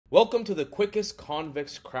Welcome to the quickest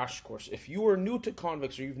Convex crash course. If you are new to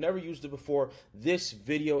Convex or you've never used it before, this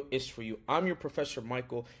video is for you. I'm your Professor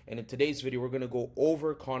Michael, and in today's video, we're going to go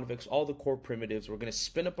over Convex, all the core primitives. We're going to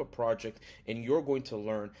spin up a project, and you're going to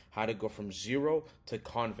learn how to go from zero to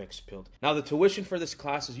Convex build. Now, the tuition for this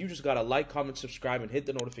class is you just got to like, comment, subscribe, and hit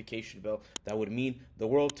the notification bell. That would mean the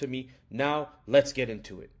world to me. Now, let's get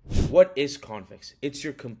into it. What is Convex? It's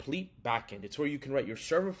your complete backend. It's where you can write your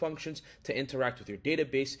server functions to interact with your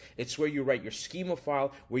database. It's where you write your schema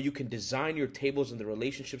file, where you can design your tables and the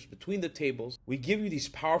relationships between the tables. We give you these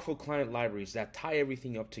powerful client libraries that tie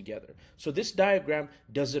everything up together. So this diagram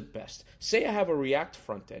does it best. Say I have a React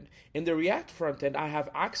frontend. In the React frontend, I have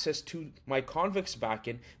access to my Convex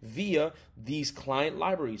backend via these client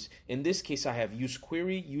libraries. In this case, I have use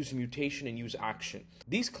query, use mutation, and use action.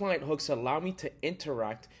 These client hooks allow me to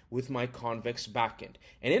interact with my Convex backend.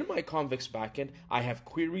 And in my Convex backend, I have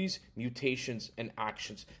queries, mutations, and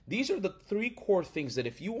actions. These are the three core things that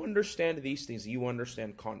if you understand these things, you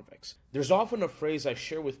understand Convex. There's often a phrase I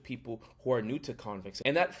share with people who are new to Convex,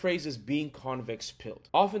 and that phrase is being Convex pilled.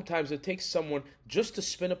 Oftentimes, it takes someone just to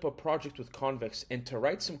spin up a project with Convex and to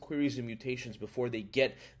write some queries and mutations before they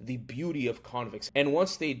get the beauty of Convex. And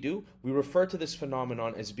once they do, we refer to this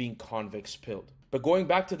phenomenon as being Convex pilled. But going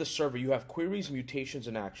back to the server, you have queries, mutations,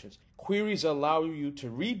 and actions. Queries allow you to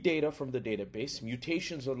read data from the database.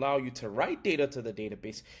 Mutations allow you to write data to the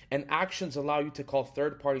database. And actions allow you to call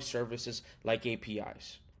third-party services like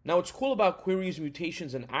APIs. Now, what's cool about queries,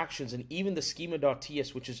 mutations, and actions, and even the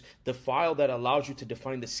schema.ts, which is the file that allows you to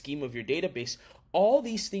define the schema of your database, all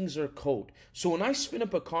these things are code. So when I spin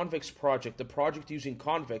up a Convex project, a project using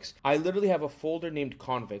Convex, I literally have a folder named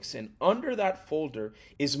Convex, and under that folder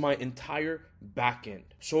is my entire backend.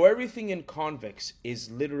 So everything in Convex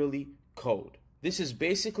is literally code. This is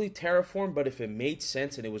basically Terraform, but if it made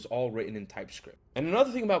sense and it was all written in TypeScript. And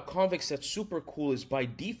another thing about Convex that's super cool is by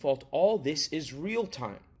default, all this is real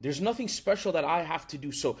time. There's nothing special that I have to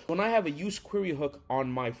do. So when I have a use query hook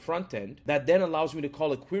on my front end that then allows me to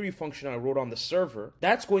call a query function I wrote on the server,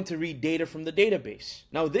 that's going to read data from the database.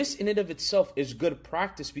 Now this in and of itself is good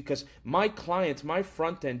practice because my client, my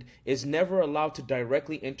front end is never allowed to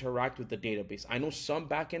directly interact with the database. I know some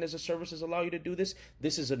backend as a services allow you to do this.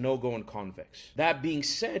 This is a no-go in Convex. That being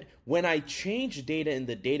said, when I change data in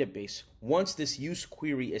the database, once this use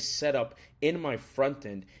query is set up in my front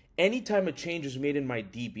end, anytime a change is made in my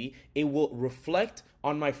DB, it will reflect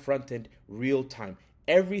on my front end real time.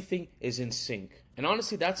 Everything is in sync. And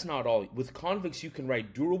honestly, that's not all. With Convex, you can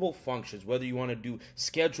write durable functions, whether you want to do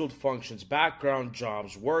scheduled functions, background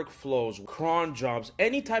jobs, workflows, cron jobs,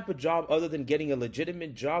 any type of job other than getting a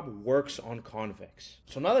legitimate job works on Convex.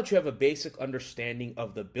 So now that you have a basic understanding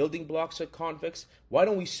of the building blocks of Convex, why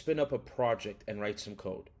don't we spin up a project and write some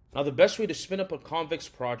code? Now, the best way to spin up a Convex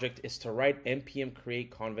project is to write npm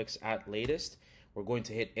create convex at latest. We're going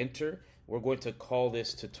to hit enter. We're going to call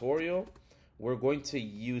this tutorial. We're going to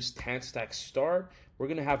use tanstack start. We're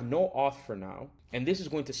going to have no auth for now. And this is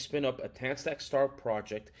going to spin up a tanstack start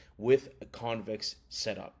project with a Convex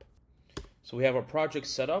setup. So we have our project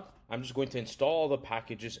set up. I'm just going to install all the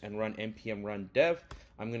packages and run npm run dev.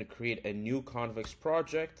 I'm going to create a new Convex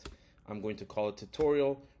project. I'm going to call it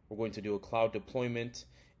tutorial. We're going to do a cloud deployment.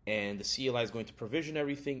 And the CLI is going to provision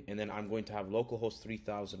everything, and then I'm going to have localhost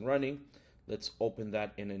 3000 running. Let's open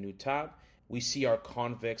that in a new tab. We see our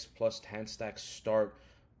Convex plus tanstack start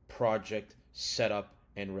project set up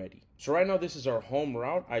and ready. So right now this is our home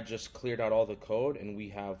route. I just cleared out all the code and we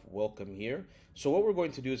have welcome here. So what we're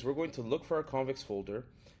going to do is we're going to look for our Convex folder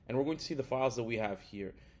and we're going to see the files that we have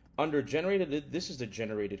here. Under generated, this is the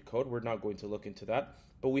generated code. We're not going to look into that,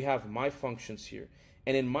 but we have my functions here.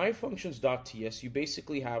 And in myfunctions.ts, you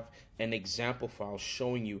basically have an example file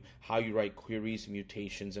showing you how you write queries,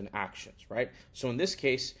 mutations, and actions, right? So in this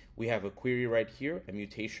case, we have a query right here, a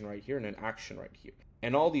mutation right here, and an action right here.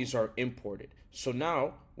 And all these are imported. So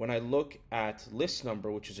now, when I look at list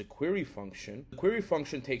number, which is a query function, the query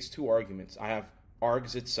function takes two arguments. I have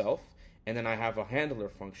args itself, and then I have a handler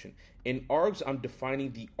function. In args, I'm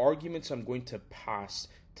defining the arguments I'm going to pass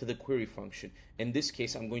to the query function. In this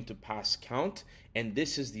case, I'm going to pass count, and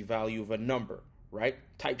this is the value of a number, right?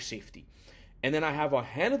 Type safety. And then I have a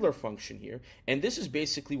handler function here, and this is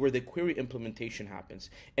basically where the query implementation happens.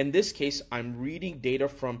 In this case, I'm reading data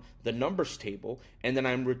from the numbers table, and then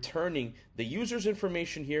I'm returning the user's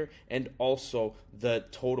information here, and also the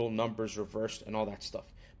total numbers reversed and all that stuff.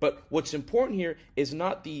 But what's important here is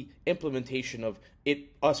not the implementation of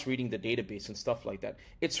us reading the database and stuff like that.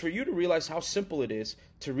 It's for you to realize how simple it is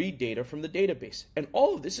to read data from the database. And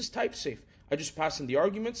all of this is type safe. I just pass in the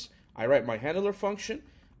arguments, I write my handler function,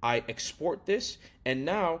 I export this, and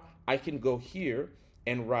now I can go here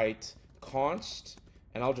and write const,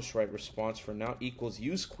 and I'll just write response for now, equals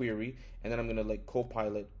use query, and then I'm gonna let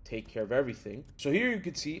Copilot take care of everything. So here you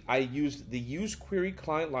can see I used the use query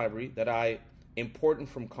client library that I imported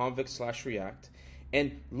from Convex/React,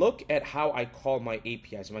 and look at how I call my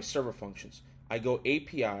APIs, my server functions. I go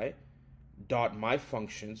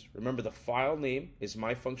API.myfunctions. Remember, the file name is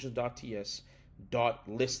myfunctions.ts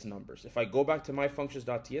 .list numbers. If I go back to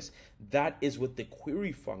myfunctions.ts, that is what the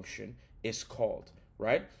query function is called,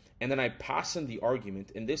 right? And then I pass in the argument.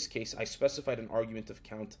 In this case, I specified an argument of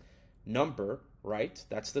count number, right?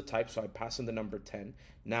 That's the type, so I pass in the number 10.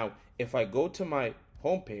 Now, if I go to my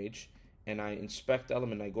home page and I inspect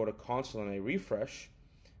element, I go to console and I refresh,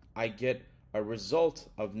 I get a result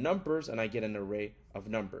of numbers and I get an array of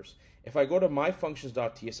numbers. If I go to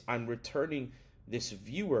myfunctions.ts, I'm returning this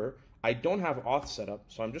viewer. I don't have auth set up,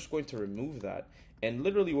 so I'm just going to remove that. And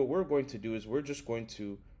literally what we're going to do is we're just going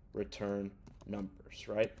to return numbers,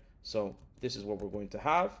 right? So this is what we're going to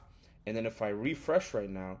have. And then if I refresh right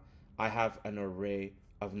now, I have an array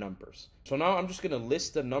of numbers. So now I'm just going to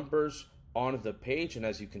list the numbers on the page, and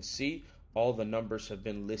as you can see, all the numbers have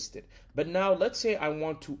been listed. But now let's say I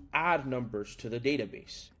want to add numbers to the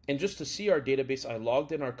database. And just to see our database, I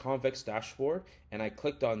logged in our Convex dashboard and I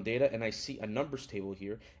clicked on data and I see a numbers table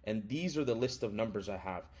here, and these are the list of numbers I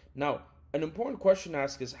have. Now, an important question to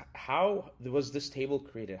ask is, how was this table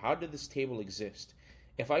created? How did this table exist?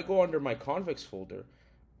 If I go under my Convex folder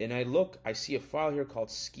and I look, I see a file here called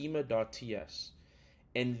schema.ts.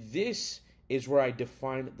 And this is where I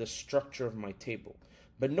define the structure of my table.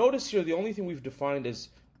 But notice here, the only thing we've defined is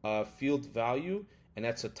field value, and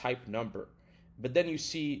that's a type number. But then you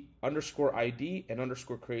see underscore ID and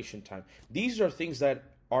underscore creation time. These are things that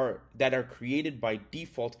are created by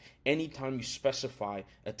default anytime you specify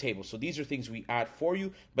a table. So these are things we add for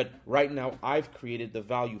you, but right now I've created the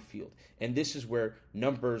value field. And this is where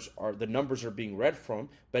the numbers are being read from.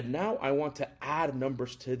 But now I want to add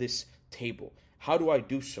numbers to this table. How do I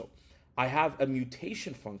do so? I have a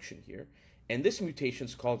mutation function here, and this mutation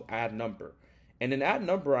is called add number. And in add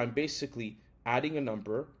number, I'm basically adding a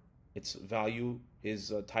number. Its value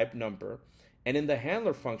is a type number. And in the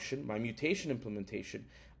handler function, my mutation implementation,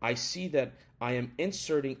 I see that I am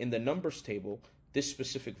inserting in the numbers table this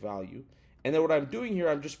specific value. And then what I'm doing here,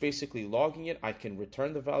 I'm just basically logging it. I can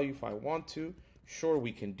return the value if I want to. Sure,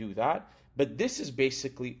 we can do that. But this is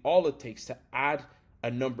basically all it takes to add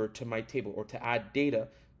a number to my table or to add data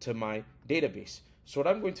to my database. So what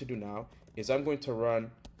I'm going to do now is I'm going to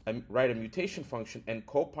write a mutation function, and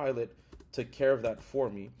Copilot took care of that for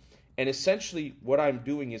me. And essentially what I'm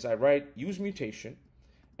doing is I write use mutation.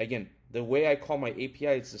 Again, the way I call my API,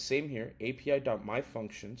 it's the same here,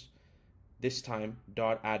 API.myfunctions, this time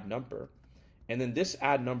 .add number. And then this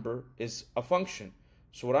add number is a function.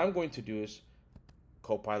 So what I'm going to do is,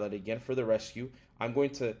 Copilot again for the rescue, I'm going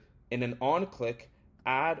to, in an on click,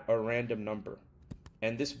 add a random number.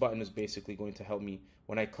 And this button is basically going to help me.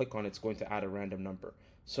 When I click on it, it's going to add a random number.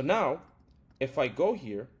 So now, if I go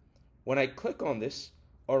here, when I click on this,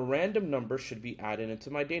 a random number should be added into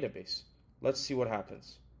my database. Let's see what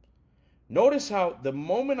happens. Notice how the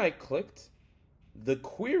moment I clicked, the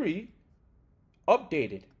query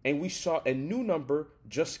updated, and we saw a new number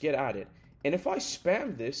just get added. And if I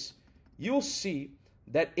spam this, you'll see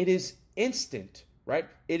that it is instant, right?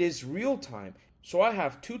 It is real time. So I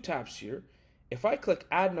have two tabs here. If I click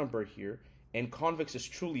add number here and Convex is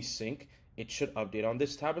truly sync, it should update on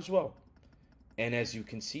this tab as well. And as you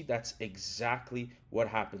can see, that's exactly what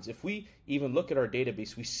happens. If we even look at our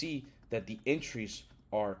database, we see that the entries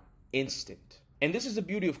are instant. And this is the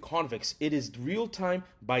beauty of Convex. It is real time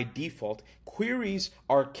by default. Queries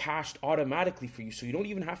are cached automatically for you, so you don't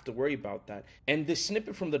even have to worry about that. And this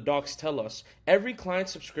snippet from the docs tell us every client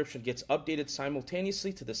subscription gets updated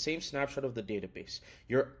simultaneously to the same snapshot of the database.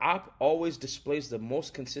 Your app always displays the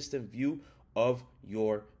most consistent view of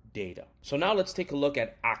your data. So now let's take a look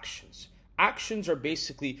at actions. Actions are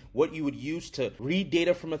basically what you would use to read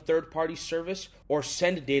data from a third-party service or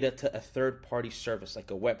send data to a third-party service like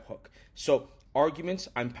a webhook. So arguments,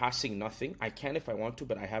 I'm passing nothing. I can if I want to,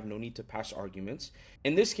 but I have no need to pass arguments.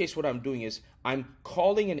 In this case, what I'm doing is I'm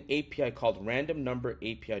calling an API called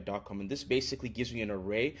randomnumber.api.com, and this basically gives me an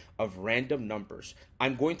array of random numbers.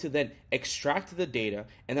 I'm going to then extract the data,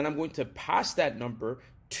 and then I'm going to pass that number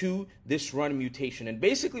to this run mutation. And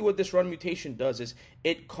basically what this run mutation does is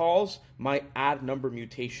it calls my add number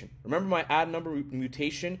mutation. Remember my add number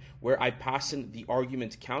mutation where I pass in the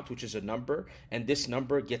argument count, which is a number, and this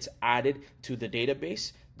number gets added to the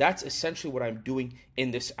database? That's essentially what I'm doing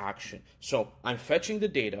in this action. So I'm fetching the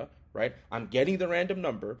data, right? I'm getting the random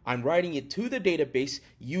number. I'm writing it to the database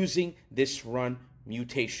using this run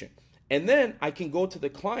mutation. And then I can go to the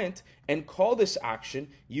client and call this action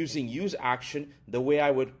using use action the way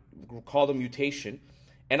I would call the mutation.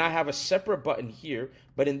 And I have a separate button here.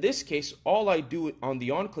 But in this case, all I do on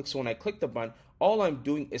the on-click, so when I click the button, all I'm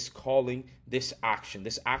doing is calling this action.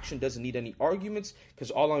 This action doesn't need any arguments because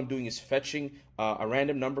all I'm doing is fetching a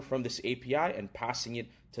random number from this API and passing it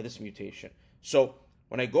to this mutation. So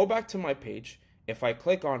when I go back to my page, if I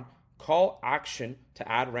click on call action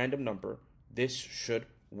to add random number, this should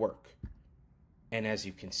work. And as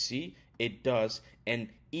you can see, it does. And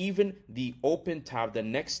even the open tab, the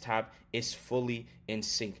next tab, is fully in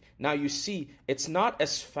sync. Now you see, it's not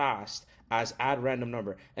as fast as add random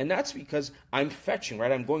number. And that's because I'm fetching,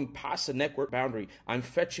 right? I'm going past the network boundary. I'm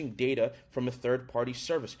fetching data from a third-party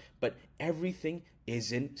service, but everything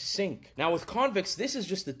is in sync. Now with Convex, this is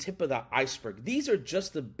just the tip of the iceberg. These are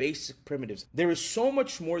just the basic primitives. There is so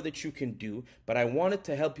much more that you can do, but I wanted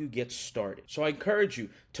to help you get started. So I encourage you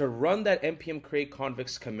to run that npm create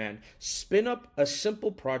convex command, spin up a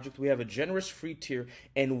simple project. We have a generous free tier,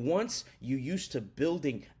 and once you used to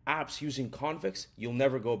building apps using Convex, you'll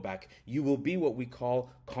never go back. You will be what we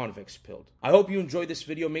call Convex pilled. I hope you enjoyed this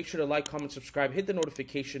video. Make sure to like, comment, subscribe, hit the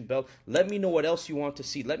notification bell. Let me know what else you want to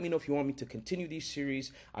see. Let me know if you want me to continue these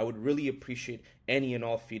series. I would really appreciate any and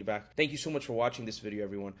all feedback. Thank you so much for watching this video,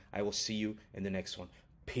 everyone. I will see you in the next one.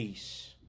 Peace.